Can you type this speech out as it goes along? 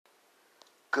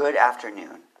Good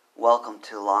afternoon. Welcome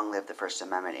to Long Live the First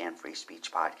Amendment and Free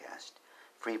Speech podcast.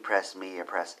 Free Press Media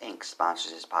Press Inc.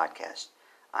 sponsors this podcast.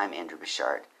 I'm Andrew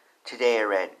Bouchard. Today I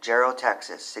read Jarrow,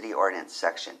 Texas City Ordinance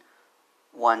Section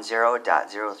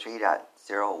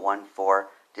 10.03.014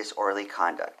 Disorderly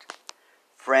Conduct.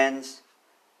 Friends,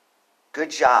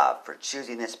 good job for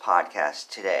choosing this podcast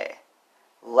today.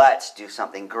 Let's do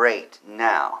something great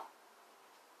now.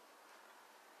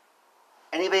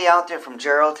 Anybody out there from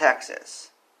Jarrow, Texas?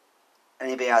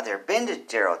 Anybody out there been to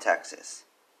Jarrow, Texas?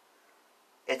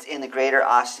 It's in the greater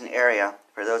Austin area,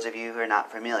 for those of you who are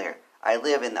not familiar. I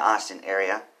live in the Austin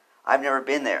area. I've never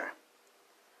been there.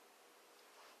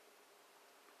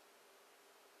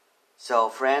 So,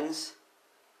 friends,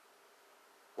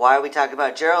 why are we talking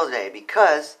about Jarrow today?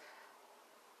 Because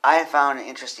I have found an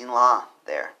interesting law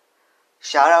there.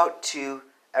 Shout out to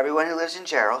everyone who lives in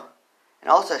Jarrow,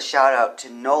 and also shout out to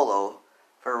Nolo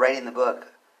for writing the book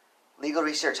Legal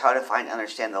Research, How to Find and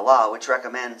Understand the Law, which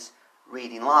recommends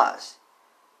reading laws.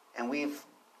 And we've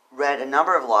read a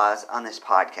number of laws on this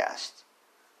podcast.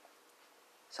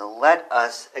 So let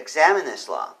us examine this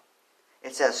law.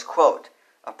 It says, quote,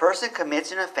 a person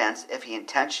commits an offense if he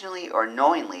intentionally or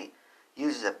knowingly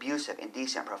uses abusive,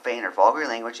 indecent, profane, or vulgar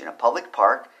language in a public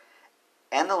park,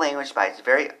 and the language by its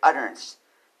very utterance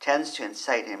tends to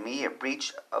incite an immediate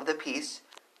breach of the peace.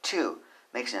 2.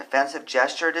 Makes an offensive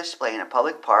gesture or display in a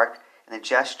public park, and the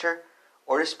gesture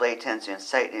or display tends to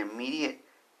incite an immediate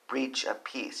breach of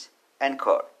peace. End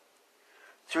quote.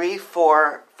 3,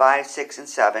 4, 5, 6, and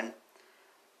 7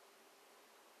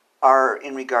 are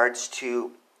in regards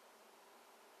to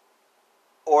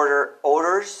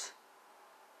odors,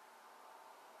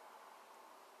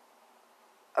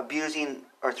 abusing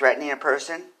or threatening a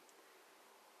person,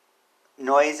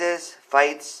 noises,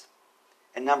 fights,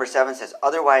 and number 7 says,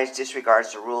 otherwise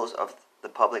disregards the rules of the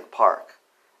public park.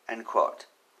 End quote.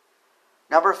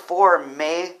 Number 4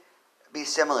 may be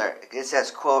similar. It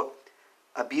says, quote,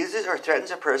 abuses or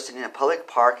threatens a person in a public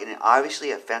park in an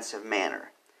obviously offensive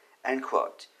manner. End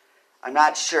quote. I'm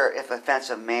not sure if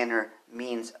offensive manner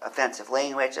means offensive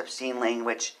language, obscene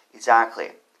language,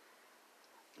 exactly.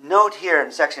 Note here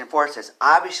in section 4 it says,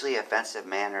 obviously offensive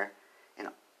manner. In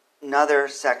another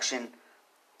section,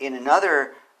 in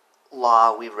another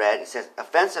law we read, it says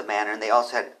offensive manner, and they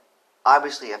also had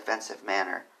obviously offensive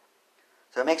manner.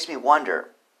 So it makes me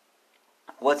wonder,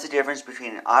 what's the difference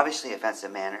between an obviously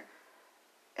offensive manner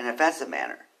and an offensive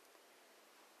manner?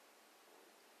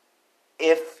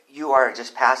 If you are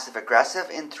just passive-aggressive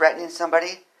in threatening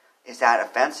somebody, is that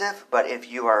offensive? But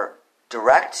if you are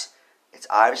direct, it's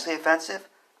obviously offensive?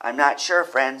 I'm not sure,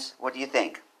 friends. What do you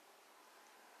think?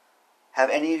 Have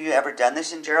any of you ever done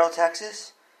this in Jarrow,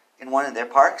 Texas? In one of their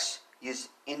parks? Use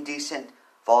indecent,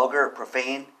 vulgar,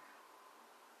 profane,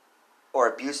 or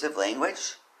abusive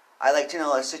language? I'd like to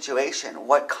know the situation.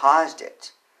 What caused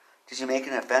it? Did you make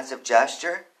an offensive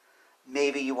gesture?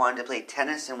 Maybe you wanted to play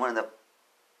tennis in one of the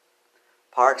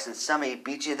parks and somebody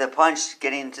beat you to the punch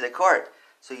getting into the court.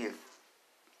 So you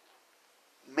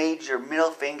made your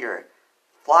middle finger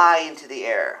fly into the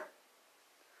air.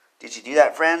 Did you do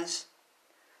that, friends?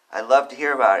 I'd love to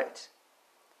hear about it.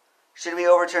 Should we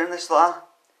overturn this law?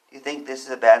 Do you think this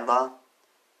is a bad law?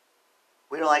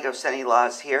 We don't like obscenity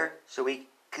laws here, so we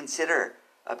consider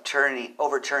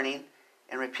overturning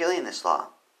and repealing this law.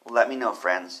 Let me know,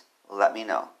 friends. Let me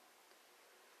know.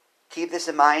 Keep this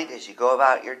in mind as you go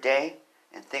about your day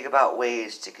and think about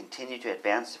ways to continue to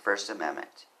advance the First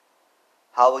Amendment.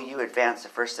 How will you advance the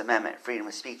First Amendment, freedom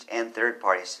of speech, and third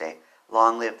parties today?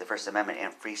 Long live the First Amendment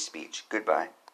and free speech. Goodbye.